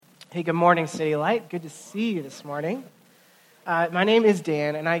Hey, good morning, City Light. Good to see you this morning. My name is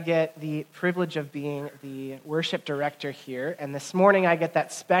Dan, and I get the privilege of being the worship director here. And this morning, I get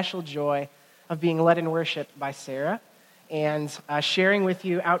that special joy of being led in worship by Sarah and sharing with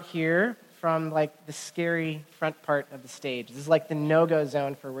you out here from like the scary front part of the stage. This is like the no-go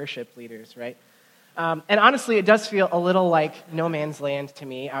zone for worship leaders, right? And honestly, it does feel a little like no man's land to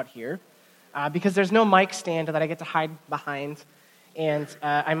me out here because there's no mic stand that I get to hide behind. And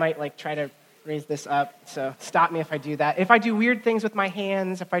I might try to raise this up, so stop me if I do that. If I do weird things with my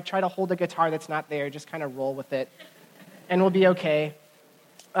hands, if I try to hold a guitar that's not there, just kind of roll with it, and we'll be okay.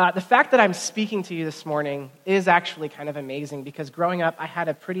 The fact that I'm speaking to you this morning is actually kind of amazing because growing up, I had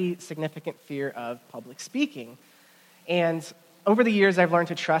a pretty significant fear of public speaking. And over the years, I've learned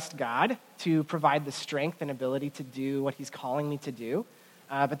to trust God to provide the strength and ability to do what he's calling me to do.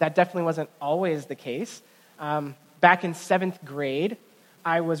 But that definitely wasn't always the case. Back in 7th grade,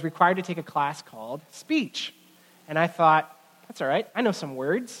 I was required to take a class called speech. And I thought, that's all right, I know some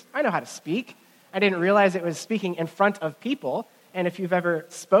words, I know how to speak. I didn't realize it was speaking in front of people. And if you've ever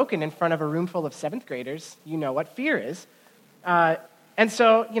spoken in front of a room full of 7th graders, you know what fear is. And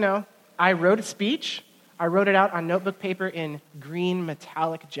so, I wrote a speech. I wrote it out on notebook paper in green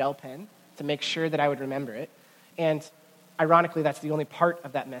metallic gel pen to make sure that I would remember it. And ironically, that's the only part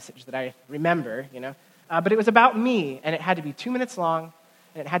of that message that I remember, But it was about me, and it had to be 2 minutes long,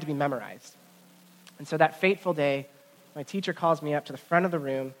 and it had to be memorized. And so that fateful day, my teacher calls me up to the front of the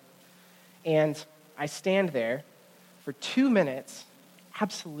room, and I stand there for 2 minutes,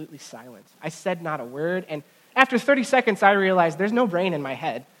 absolutely silent. I said not a word, and after 30 seconds, I realized there's no brain in my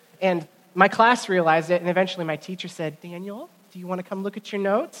head. And my class realized it, and eventually my teacher said, Daniel, do you want to come look at your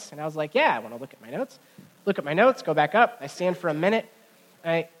notes? And I was like, yeah, I want to look at my notes. Look at my notes, go back up. I stand for a minute,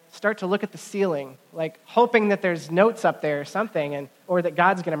 and I start to look at the ceiling, hoping that there's notes up there or something, or that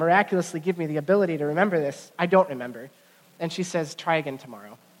God's going to miraculously give me the ability to remember this. I don't remember. And she says, try again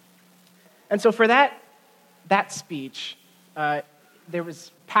tomorrow. And so for that speech, there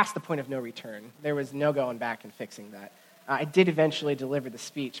was past the point of no return. There was no going back and fixing that. I did eventually deliver the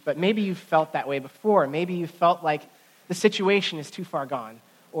speech, but maybe you felt that way before. Maybe you felt like the situation is too far gone,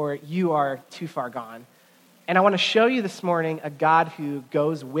 or you are too far gone. And I want to show you this morning a God who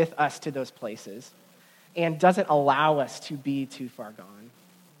goes with us to those places and doesn't allow us to be too far gone.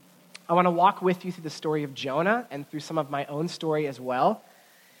 I want to walk with you through the story of Jonah and through some of my own story as well.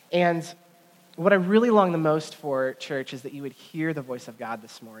 And what I really long the most for, church, is that you would hear the voice of God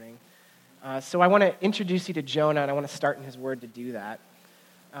this morning. So I want to introduce you to Jonah, and I want to start in his word to do that.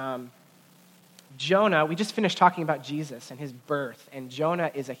 Jonah, we just finished talking about Jesus and his birth, and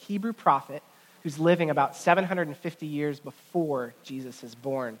Jonah is a Hebrew prophet who's living about 750 years before Jesus is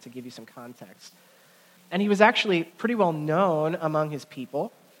born, to give you some context. And he was actually pretty well known among his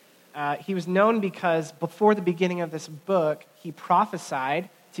people. He was known because before the beginning of this book, he prophesied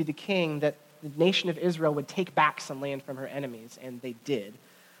to the king that the nation of Israel would take back some land from her enemies, and they did.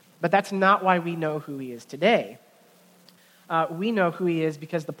 But that's not why we know who he is today. We know who he is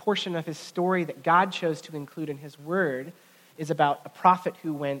because the portion of his story that God chose to include in his word is about a prophet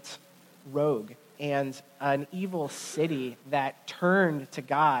who went rogue and an evil city that turned to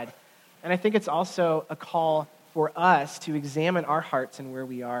God. And I think it's also a call for us to examine our hearts and where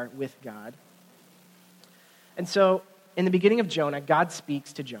we are with God. And so in the beginning of Jonah, God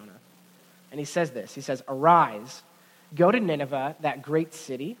speaks to Jonah. And he says this. He says, "Arise, go to Nineveh, that great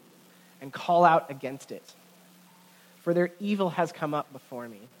city, and call out against it. For their evil has come up before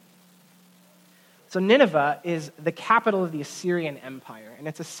me." So Nineveh is the capital of the Assyrian Empire, and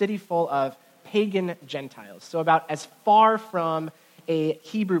it's a city full of pagan Gentiles, so about as far from a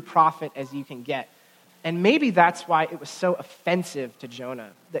Hebrew prophet as you can get. And maybe that's why it was so offensive to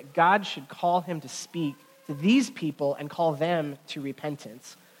Jonah, that God should call him to speak to these people and call them to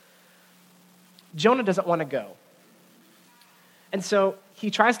repentance. Jonah doesn't want to go. And so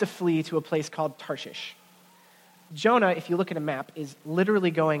he tries to flee to a place called Tarshish. Jonah, if you look at a map, is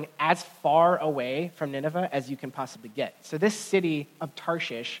literally going as far away from Nineveh as you can possibly get. So this city of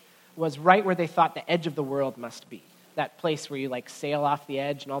Tarshish was right where they thought the edge of the world must be. That place where you sail off the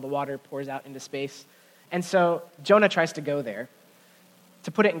edge and all the water pours out into space. And so Jonah tries to go there.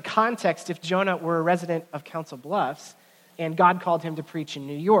 To put it in context, if Jonah were a resident of Council Bluffs and God called him to preach in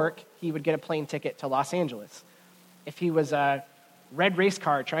New York, he would get a plane ticket to Los Angeles. If he was a red race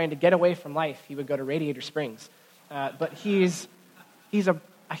car trying to get away from life, he would go to Radiator Springs. But he's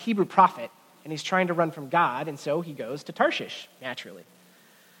a Hebrew prophet, and he's trying to run from God, and so he goes to Tarshish, naturally.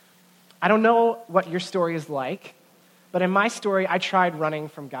 I don't know what your story is like, but in my story, I tried running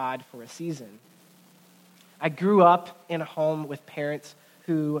from God for a season. I grew up in a home with parents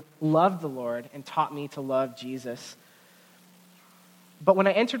who loved the Lord and taught me to love Jesus. But when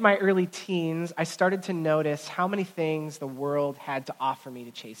I entered my early teens, I started to notice how many things the world had to offer me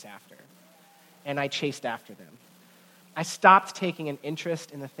to chase after. And I chased after them. I stopped taking an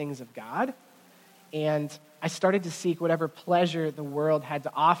interest in the things of God, and I started to seek whatever pleasure the world had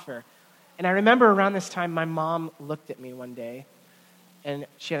to offer. And I remember around this time, my mom looked at me one day, and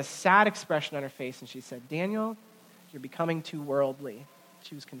she had a sad expression on her face, and she said, "Daniel, you're becoming too worldly."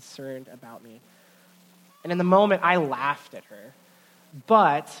 She was concerned about me. And in the moment, I laughed at her.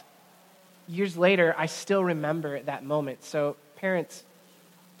 But years later, I still remember that moment. So parents,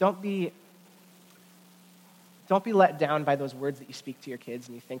 don't be let down by those words that you speak to your kids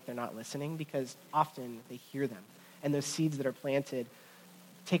and you think they're not listening, because often they hear them. And those seeds that are planted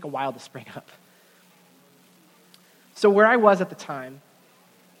take a while to spring up. So where I was at the time,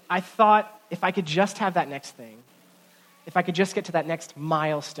 I thought if I could just have that next thing, if I could just get to that next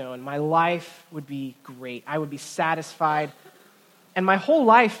milestone, my life would be great. I would be satisfied. And my whole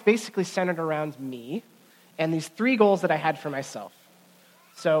life basically centered around me and these 3 goals that I had for myself.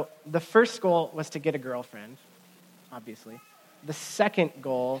 So the first goal was to get a girlfriend, obviously. The second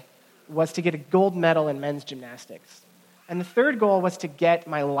goal was to get a gold medal in men's gymnastics. And the third goal was to get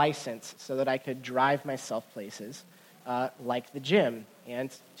my license so that I could drive myself places like the gym and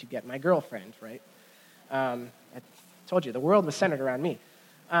to get my girlfriend, right? I told you, the world was centered around me.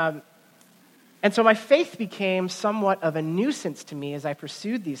 And so my faith became somewhat of a nuisance to me as I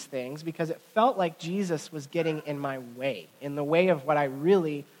pursued these things, because it felt like Jesus was getting in my way, in the way of what I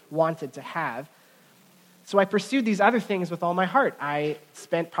really wanted to have. So I pursued these other things with all my heart. I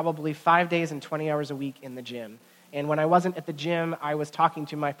spent probably 5 days and 20 hours a week in the gym. And when I wasn't at the gym, I was talking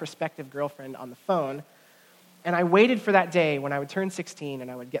to my prospective girlfriend on the phone. And I waited for that day when I would turn 16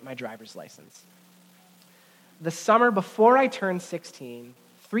 and I would get my driver's license. The summer before I turned 16,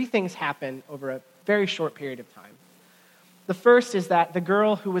 3 things happened over a very short period of time. The first is that the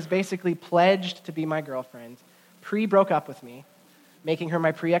girl who was basically pledged to be my girlfriend broke up with me, making her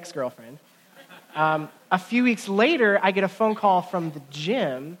my ex-girlfriend. A few weeks later, I get a phone call from the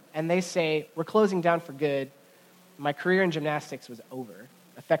gym, and they say, "We're closing down for good." My career in gymnastics was over,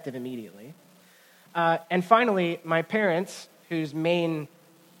 effective immediately. And finally, my parents, whose main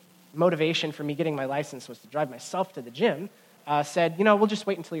motivation for me getting my license was to drive myself to the gym, said, "We'll just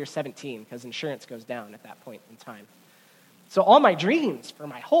wait until you're 17 because insurance goes down at that point in time." So all my dreams for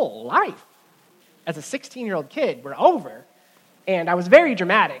my whole life as a 16-year-old kid were over, and I was very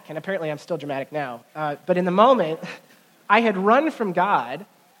dramatic, and apparently I'm still dramatic now. But in the moment, I had run from God,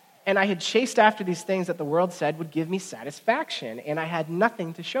 and I had chased after these things that the world said would give me satisfaction, and I had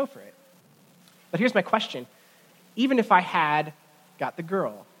nothing to show for it. But here's my question. Even if I had got the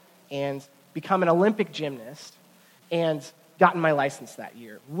girl and become an Olympic gymnast and gotten my license that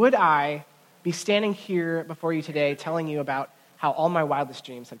year, would I be standing here before you today telling you about how all my wildest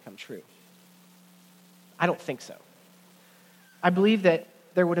dreams had come true? I don't think so. I believe that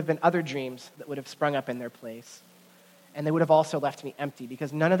there would have been other dreams that would have sprung up in their place, and they would have also left me empty,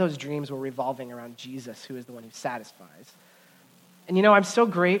 because none of those dreams were revolving around Jesus, who is the one who satisfies. And I'm so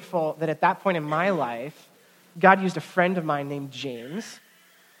grateful that at that point in my life, God used a friend of mine named James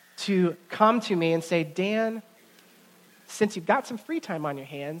to come to me and say, "Dan, since you've got some free time on your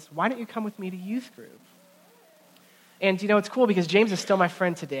hands, why don't you come with me to youth group?" And it's cool because James is still my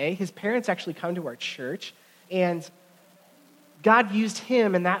friend today. His parents actually come to our church, and God used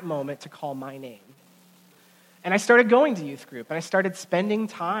him in that moment to call my name. And I started going to youth group, and I started spending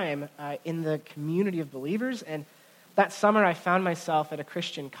time in the community of believers. And that summer, I found myself at a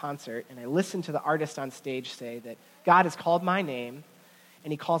Christian concert, and I listened to the artist on stage say that God has called my name,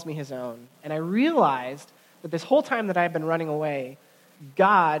 and he calls me his own. And I realized that this whole time that I had been running away,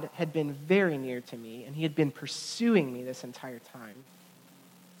 God had been very near to me, and he had been pursuing me this entire time.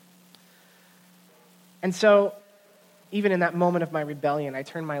 And so, even in that moment of my rebellion, I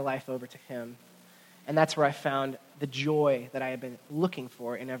turned my life over to him, and that's where I found the joy that I had been looking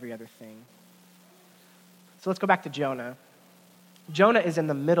for in every other thing. So let's go back to Jonah. Jonah is in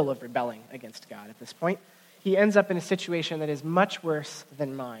the middle of rebelling against God at this point. He ends up in a situation that is much worse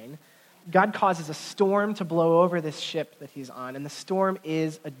than mine. God causes a storm to blow over this ship that he's on, and the storm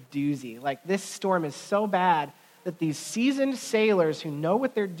is a doozy. Like, this storm is so bad that these seasoned sailors who know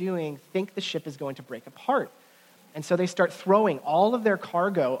what they're doing think the ship is going to break apart. And so they start throwing all of their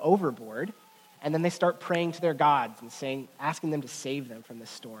cargo overboard, and then they start praying to their gods and asking them to save them from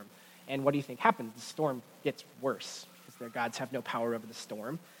this storm. And what do you think happens? The storm gets worse because their gods have no power over the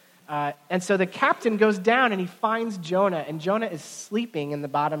storm. And so the captain goes down and he finds Jonah, and Jonah is sleeping in the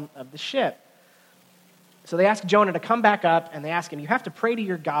bottom of the ship. So they ask Jonah to come back up, and they ask him, you have to pray to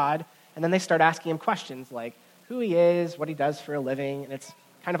your God. And then they start asking him questions like who he is, what he does for a living. And it's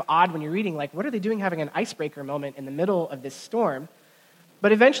kind of odd when you're reading, like, what are they doing having an icebreaker moment in the middle of this storm?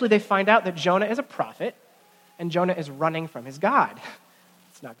 But eventually they find out that Jonah is a prophet, and Jonah is running from his God.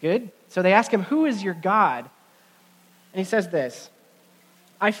 It's not good. So they ask him, who is your God? And he says this,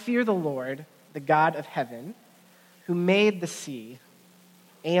 I fear the Lord, the God of heaven, who made the sea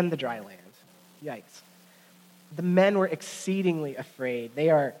and the dry land. Yikes. The men were exceedingly afraid. They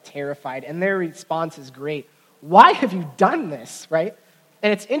are terrified, and their response is great. Why have you done this, right?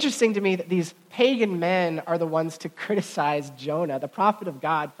 And it's interesting to me that these pagan men are the ones to criticize Jonah, the prophet of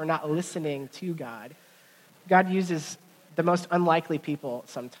God, for not listening to God. God uses the most unlikely people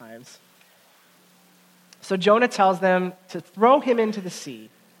sometimes. So Jonah tells them to throw him into the sea,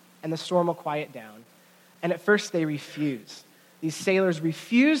 and the storm will quiet down. And at first they refuse. These sailors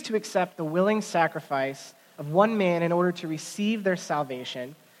refuse to accept the willing sacrifice of one man in order to receive their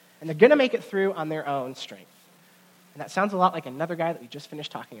salvation, and they're going to make it through on their own strength. And that sounds a lot like another guy that we just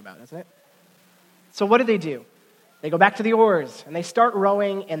finished talking about, doesn't it? So what do? They go back to the oars, and they start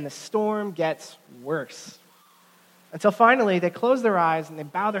rowing, and the storm gets worse. Until finally, they close their eyes, and they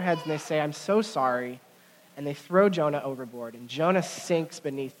bow their heads, and they say, I'm so sorry, and they throw Jonah overboard, and Jonah sinks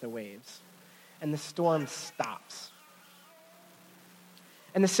beneath the waves, and the storm stops.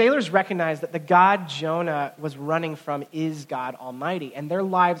 And the sailors recognize that the God Jonah was running from is God Almighty, and their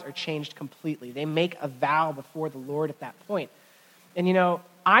lives are changed completely. They make a vow before the Lord at that point. And you know,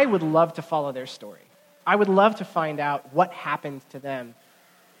 I would love to follow their story. I would love to find out what happened to them.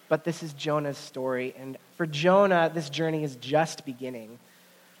 But this is Jonah's story, and for Jonah, this journey is just beginning.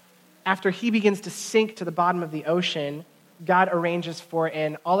 After he begins to sink to the bottom of the ocean, God arranges for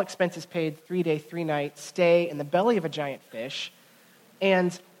an all-expenses-paid 3-day, 3-night stay in the belly of a giant fish.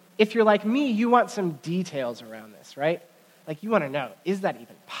 And if you're like me, you want some details around this, right? Like you want to know, is that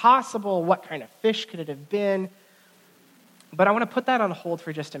even possible? What kind of fish could it have been? But I want to put that on hold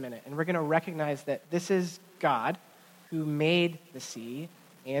for just a minute, and we're going to recognize that this is God who made the sea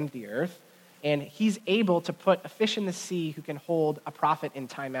and the earth, and he's able to put a fish in the sea who can hold a prophet in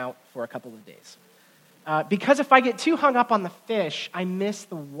timeout for a couple of days. Because if I get too hung up on the fish, I miss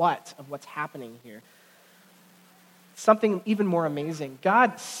the what of what's happening here. Something even more amazing.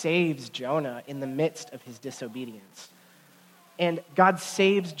 God saves Jonah in the midst of his disobedience. And God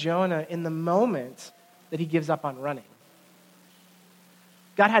saves Jonah in the moment that he gives up on running.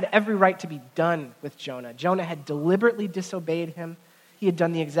 God had every right to be done with Jonah. Jonah had deliberately disobeyed him. He had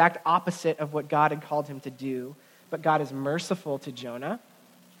done the exact opposite of what God had called him to do. But God is merciful to Jonah,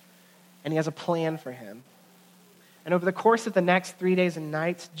 and he has a plan for him. And over the course of the next 3 days and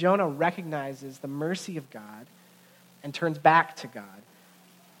nights, Jonah recognizes the mercy of God and turns back to God.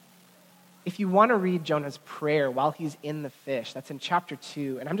 If you want to read Jonah's prayer while he's in the fish, that's in chapter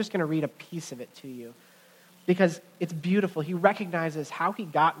 2, and I'm just going to read a piece of it to you because it's beautiful. He recognizes how he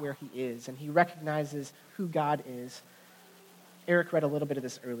got where he is, and he recognizes who God is. Eric read a little bit of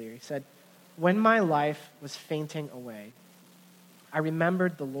this earlier. He said, when my life was fainting away, I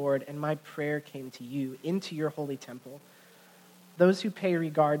remembered the Lord, and my prayer came to you into your holy temple. Those who pay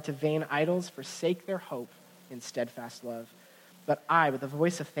regard to vain idols forsake their hope in steadfast love. But I, with a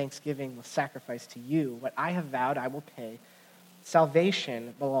voice of thanksgiving, will sacrifice to you. What I have vowed, I will pay.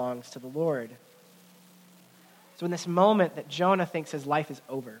 Salvation belongs to the Lord. So in this moment that Jonah thinks his life is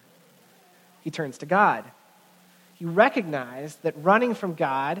over, he turns to God. He recognized that running from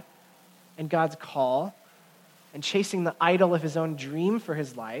God and God's call and chasing the idol of his own dream for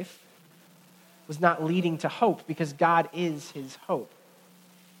his life was not leading to hope because God is his hope.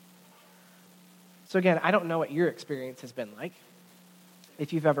 So again, I don't know what your experience has been like.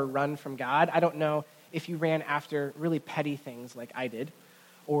 If you've ever run from God, I don't know if you ran after really petty things like I did,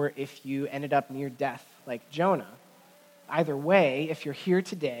 or if you ended up near death like Jonah. Either way, if you're here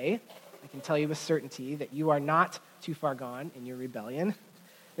today, I can tell you with certainty that you are not too far gone in your rebellion,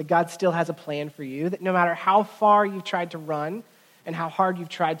 that God still has a plan for you, that no matter how far you've tried to run and how hard you've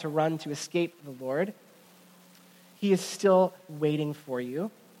tried to run to escape the Lord, he is still waiting for you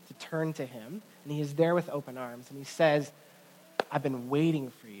to turn to him. And he is there with open arms. And he says, I've been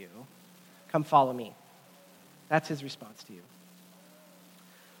waiting for you. Come follow me. That's his response to you.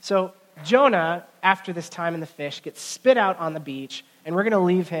 So Jonah, after this time in the fish, gets spit out on the beach. And we're going to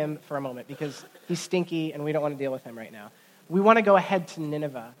leave him for a moment because he's stinky and we don't want to deal with him right now. We want to go ahead to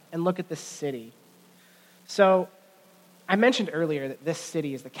Nineveh and look at this city. So I mentioned earlier that this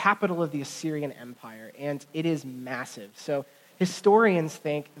city is the capital of the Assyrian Empire. And it is massive. So historians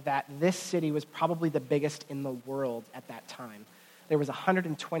think that this city was probably the biggest in the world at that time. there was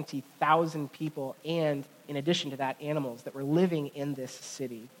 120,000 people, and in addition to that, animals that were living in this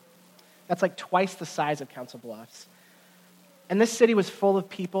city. That's like twice the size of Council Bluffs. And this city was full of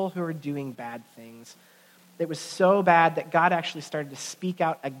people who were doing bad things. It was so bad that God actually started to speak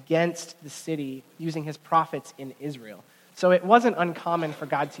out against the city using his prophets in Israel. So it wasn't uncommon for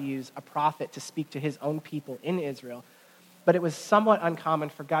God to use a prophet to speak to his own people in Israel, but it was somewhat uncommon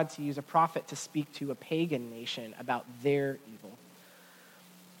for God to use a prophet to speak to a pagan nation about their evil.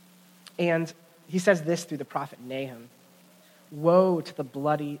 And he says this through the prophet Nahum: "Woe to the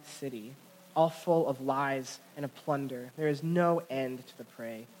bloody city, all full of lies and of plunder. There is no end to the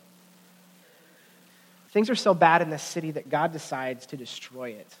prey." Things are so bad in this city that God decides to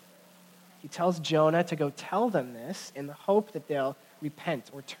destroy it. He tells Jonah to go tell them this in the hope that they'll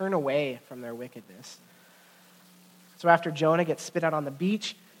repent or turn away from their wickedness. So after Jonah gets spit out on the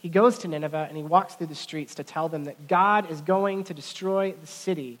beach, he goes to Nineveh and he walks through the streets to tell them that God is going to destroy the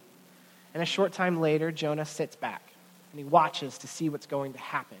city. And a short time later, Jonah sits back and he watches to see what's going to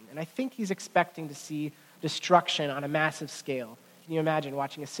happen. And I think he's expecting to see destruction on a massive scale. Can you imagine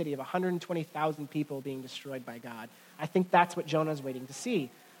watching a city of 120,000 people being destroyed by God? I think that's what Jonah's waiting to see.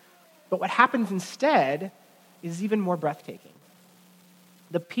 But what happens instead is even more breathtaking.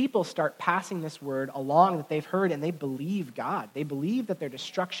 The people start passing this word along that they've heard, and they believe God. They believe that their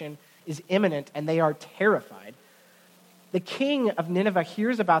destruction is imminent, and they are terrified. The king of Nineveh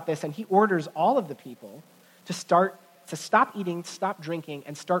hears about this, and he orders all of the people to stop eating, stop drinking,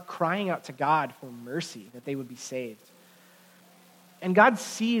 and start crying out to God for mercy, that they would be saved. And God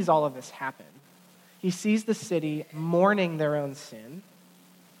sees all of this happen. He sees the city mourning their own sin,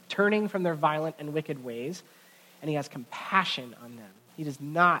 turning from their violent and wicked ways, and he has compassion on them. He does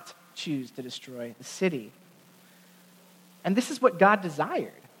not choose to destroy the city. And this is what God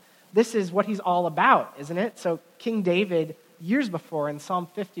desired. This is what he's all about, isn't it? So King David, years before in Psalm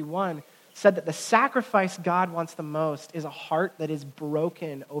 51, said that the sacrifice God wants the most is a heart that is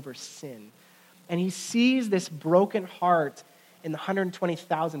broken over sin. And he sees this broken heart in the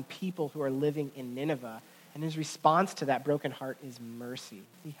 120,000 people who are living in Nineveh. And his response to that broken heart is mercy.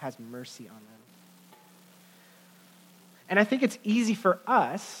 He has mercy on them. And I think it's easy for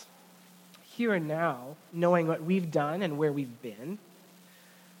us, here and now, knowing what we've done and where we've been,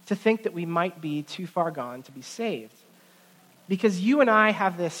 to think that we might be too far gone to be saved. Because you and I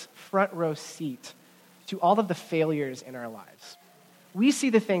have this front row seat to all of the failures in our lives. We see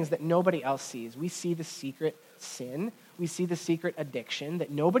the things that nobody else sees. We see the secret sin. We see the secret addiction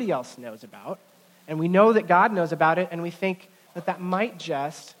that nobody else knows about. And we know that God knows about it, and we think that that might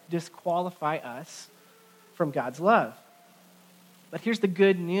just disqualify us from God's love. But here's the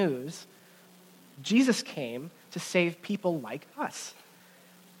good news. Jesus came to save people like us.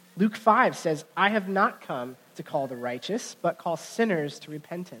 Luke 5 says, "I have not come to call the righteous, but call sinners to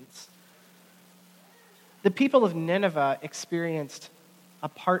repentance." The people of Nineveh experienced a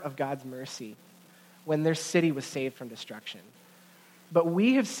part of God's mercy when their city was saved from destruction. But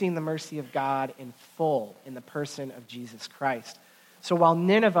we have seen the mercy of God in full in the person of Jesus Christ. So while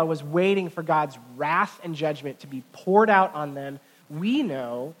Nineveh was waiting for God's wrath and judgment to be poured out on them, we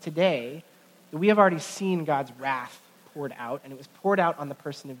know today that we have already seen God's wrath poured out, and it was poured out on the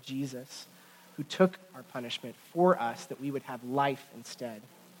person of Jesus, who took our punishment for us that we would have life instead.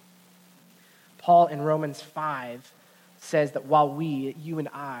 Paul in Romans 5 says that while we, you and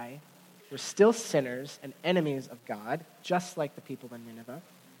I, were still sinners and enemies of God, just like the people in Nineveh,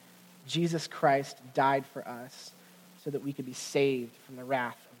 Jesus Christ died for us so that we could be saved from the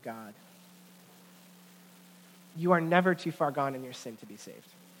wrath of God. You are never too far gone in your sin to be saved.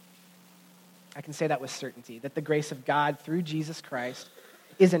 I can say that with certainty, that the grace of God through Jesus Christ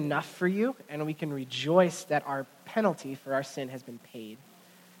is enough for you, and we can rejoice that our penalty for our sin has been paid,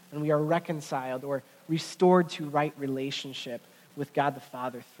 and we are reconciled or restored to right relationship with God the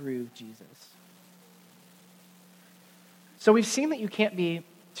Father through Jesus. So we've seen that you can't be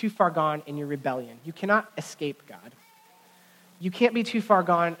too far gone in your rebellion. You cannot escape God. You can't be too far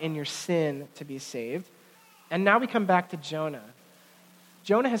gone in your sin to be saved. And now we come back to Jonah.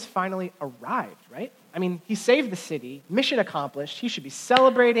 Jonah has finally arrived, right? I mean, he saved the city, mission accomplished. He should be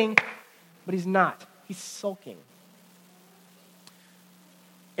celebrating, but he's not. He's sulking.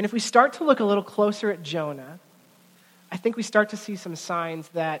 And if we start to look a little closer at Jonah, I think we start to see some signs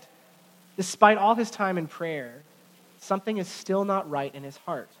that despite all his time in prayer, something is still not right in his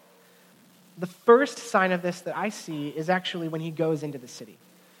heart. The first sign of this that I see is actually when he goes into the city.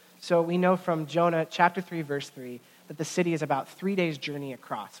 So we know from Jonah chapter 3, verse 3, that the city is about 3 days' journey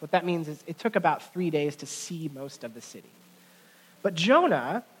across. What that means is it took about 3 days to see most of the city. But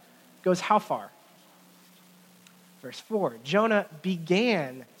Jonah goes how far? Verse 4, Jonah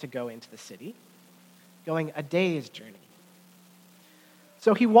began to go into the city, going a day's journey.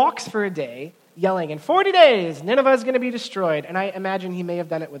 So he walks for a day, yelling, in 40 days, Nineveh is going to be destroyed. And I imagine he may have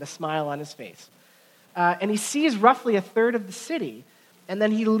done it with a smile on his face. And he sees roughly a third of the city, and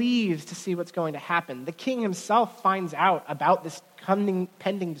then he leaves to see what's going to happen. The king himself finds out about this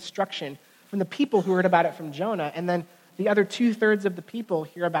pending destruction from the people who heard about it from Jonah, and then the other 2/3 of the people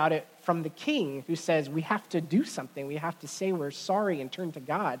hear about it from the king, who says, we have to do something. We have to say we're sorry and turn to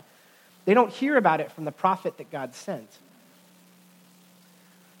God. They don't hear about it from the prophet that God sent.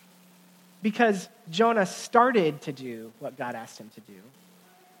 Because Jonah started to do what God asked him to do,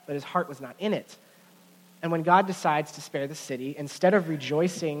 but his heart was not in it. And when God decides to spare the city, instead of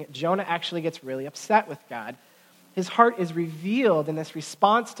rejoicing, Jonah actually gets really upset with God. His heart is revealed in this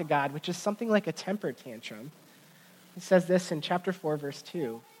response to God, which is something like a temper tantrum. He says this in chapter 4, verse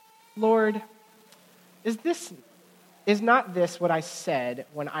 2. Lord, is not this what I said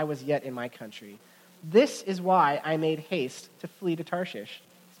when I was yet in my country? This is why I made haste to flee to Tarshish.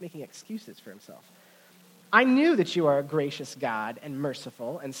 He's making excuses for himself. I knew that you are a gracious God and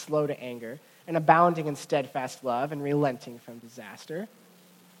merciful and slow to anger and abounding in steadfast love and relenting from disaster.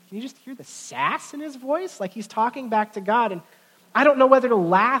 Can you just hear the sass in his voice? Like he's talking back to God. And I don't know whether to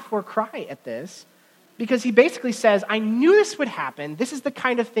laugh or cry at this, because he basically says, I knew this would happen. This is the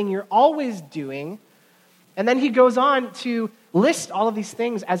kind of thing you're always doing. And then he goes on to list all of these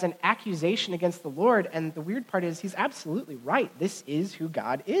things as an accusation against the Lord. And the weird part is he's absolutely right. This is who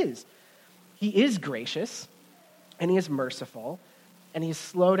God is. He is gracious, and he is merciful, and he is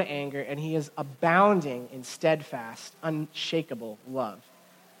slow to anger, and he is abounding in steadfast, unshakable love.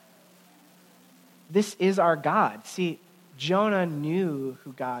 This is our God. See, Jonah knew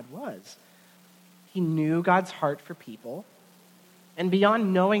who God was. He knew God's heart for people. And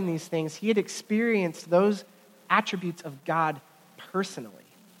beyond knowing these things, he had experienced those attributes of God personally.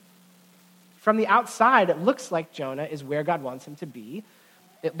 From the outside, it looks like Jonah is where God wants him to be.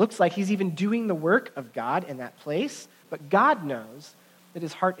 It looks like he's even doing the work of God in that place. But God knows that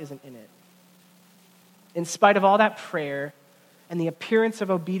his heart isn't in it. In spite of all that prayer and the appearance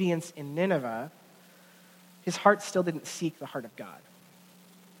of obedience in Nineveh, his heart still didn't seek the heart of God.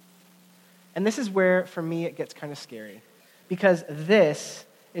 And this is where, for me, it gets kind of scary, because this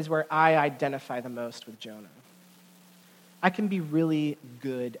is where I identify the most with Jonah. I can be really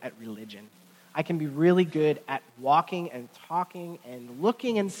good at religion. I can be really good at walking and talking and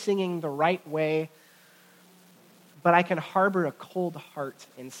looking and singing the right way, but I can harbor a cold heart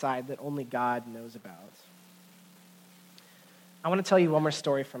inside that only God knows about. I want to tell you one more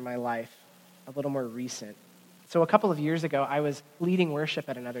story from my life, a little more recent. So a couple of years ago, I was leading worship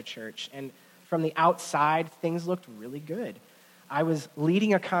at another church, and from the outside, things looked really good. I was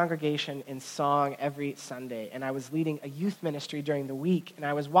leading a congregation in song every Sunday, and I was leading a youth ministry during the week, and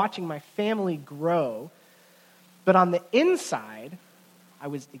I was watching my family grow. But on the inside, I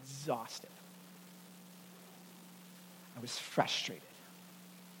was exhausted. I was frustrated.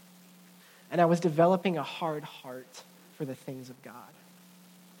 And I was developing a hard heart for the things of God.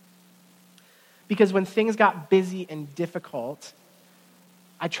 Because when things got busy and difficult,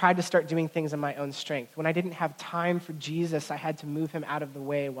 I tried to start doing things in my own strength. When I didn't have time for Jesus, I had to move him out of the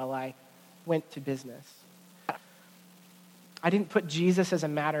way while I went to business. I didn't put Jesus as a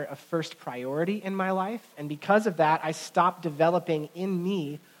matter of first priority in my life, and because of that, I stopped developing in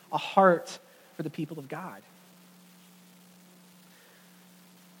me a heart for the people of God.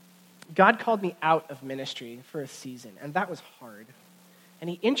 God called me out of ministry for a season, and that was hard. And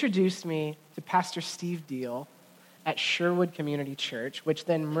he introduced me to Pastor Steve Deal at Sherwood Community Church, which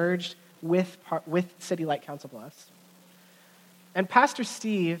then merged with City Light Council Bluffs. And Pastor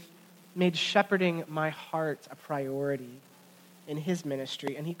Steve made shepherding my heart a priority in his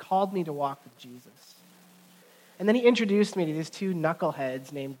ministry, and he called me to walk with Jesus. And then he introduced me to these two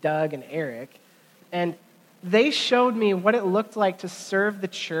knuckleheads named Doug and Eric, and they showed me what it looked like to serve the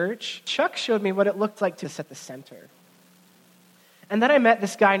church. Chuck showed me what it looked like to sit at the center. And then I met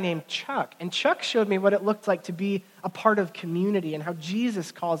this guy named Chuck, and Chuck showed me what it looked like to be a part of community and how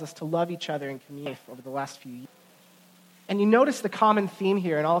Jesus calls us to love each other in community over the last few years. And you notice the common theme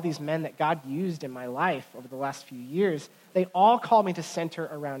here in all these men that God used in my life over the last few years. They all call me to center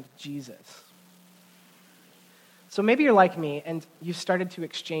around Jesus. So maybe you're like me, and you've started to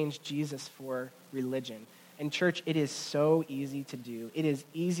exchange Jesus for religion. In church, it is so easy to do. It is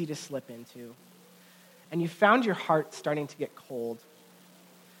easy to slip into. And you found your heart starting to get cold.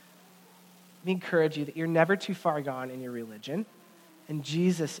 Let me encourage you that you're never too far gone in your religion, and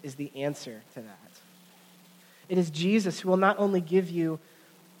Jesus is the answer to that. It is Jesus who will not only give you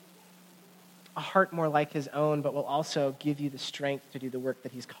a heart more like his own, but will also give you the strength to do the work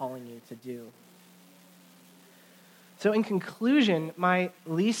that he's calling you to do. So in conclusion, my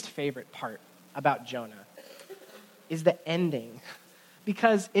least favorite part about Jonah is the ending,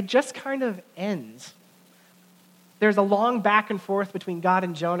 because it just kind of ends. There's a long back and forth between God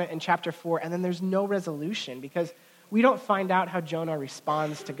and Jonah in chapter 4, and then there's no resolution because we don't find out how Jonah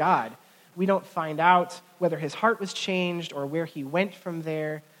responds to God. We don't find out whether his heart was changed or where he went from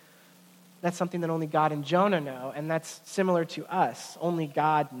there. That's something that only God and Jonah know, and that's similar to us. Only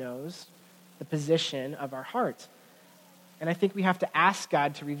God knows the position of our heart. And I think we have to ask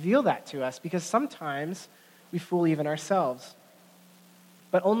God to reveal that to us because sometimes we fool even ourselves.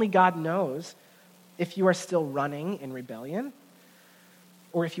 But only God knows if you are still running in rebellion,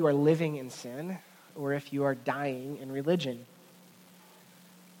 or if you are living in sin, or if you are dying in religion.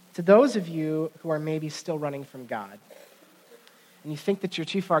 To those of you who are maybe still running from God, and you think that you're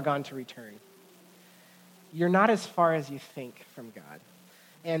too far gone to return, you're not as far as you think from God.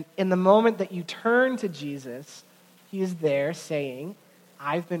 And in the moment that you turn to Jesus, he is there saying,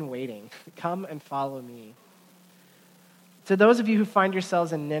 I've been waiting. Come and follow me. To those of you who find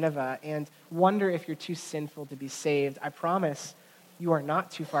yourselves in Nineveh and wonder if you're too sinful to be saved, I promise you are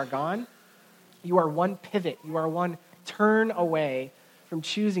not too far gone. You are one pivot. You are one turn away from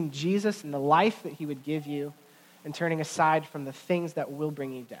choosing Jesus and the life that he would give you and turning aside from the things that will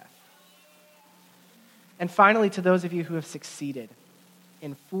bring you death. And finally, to those of you who have succeeded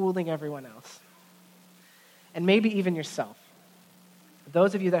in fooling everyone else, and maybe even yourself,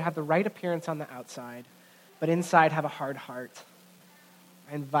 those of you that have the right appearance on the outside, but inside have a hard heart,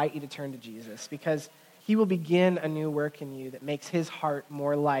 I invite you to turn to Jesus because he will begin a new work in you that makes his heart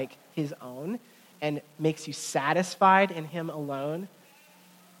more like his own and makes you satisfied in him alone.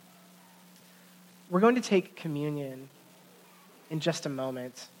 We're going to take communion in just a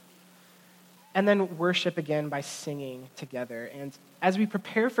moment and then worship again by singing together. And as we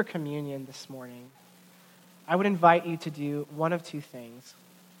prepare for communion this morning, I would invite you to do one of two things.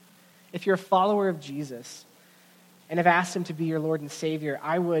 If you're a follower of Jesus and have asked him to be your Lord and Savior,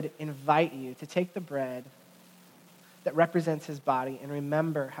 I would invite you to take the bread that represents his body and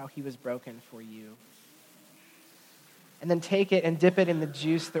remember how he was broken for you. And then take it and dip it in the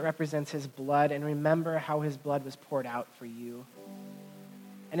juice that represents his blood and remember how his blood was poured out for you.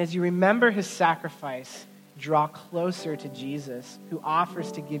 And as you remember his sacrifice, draw closer to Jesus, who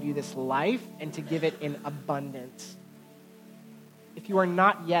offers to give you this life and to give it in abundance. If you are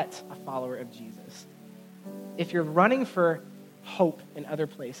not yet a follower of Jesus, if you're running for hope in other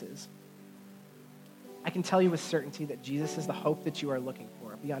places, I can tell you with certainty that Jesus is the hope that you are looking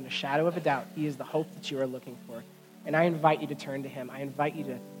for. Beyond a shadow of a doubt, he is the hope that you are looking for. And I invite you to turn to him. I invite you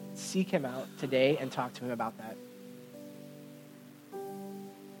to seek him out today and talk to him about that.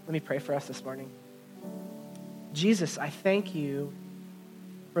 Let me pray for us this morning. Jesus, I thank you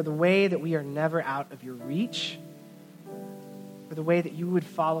for the way that we are never out of your reach, for the way that you would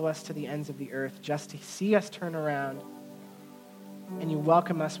follow us to the ends of the earth just to see us turn around, and you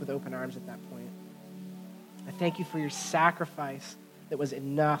welcome us with open arms at that point. I thank you for your sacrifice that was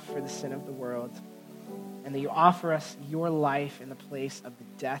enough for the sin of the world, and that you offer us your life in the place of the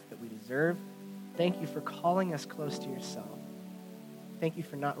death that we deserve. Thank you for calling us close to yourself. Thank you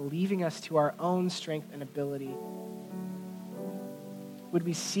for not leaving us to our own strength and ability. Would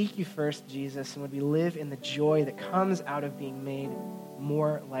we seek you first, Jesus, and would we live in the joy that comes out of being made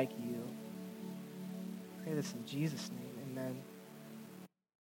more like you? I pray this in Jesus' name. Amen.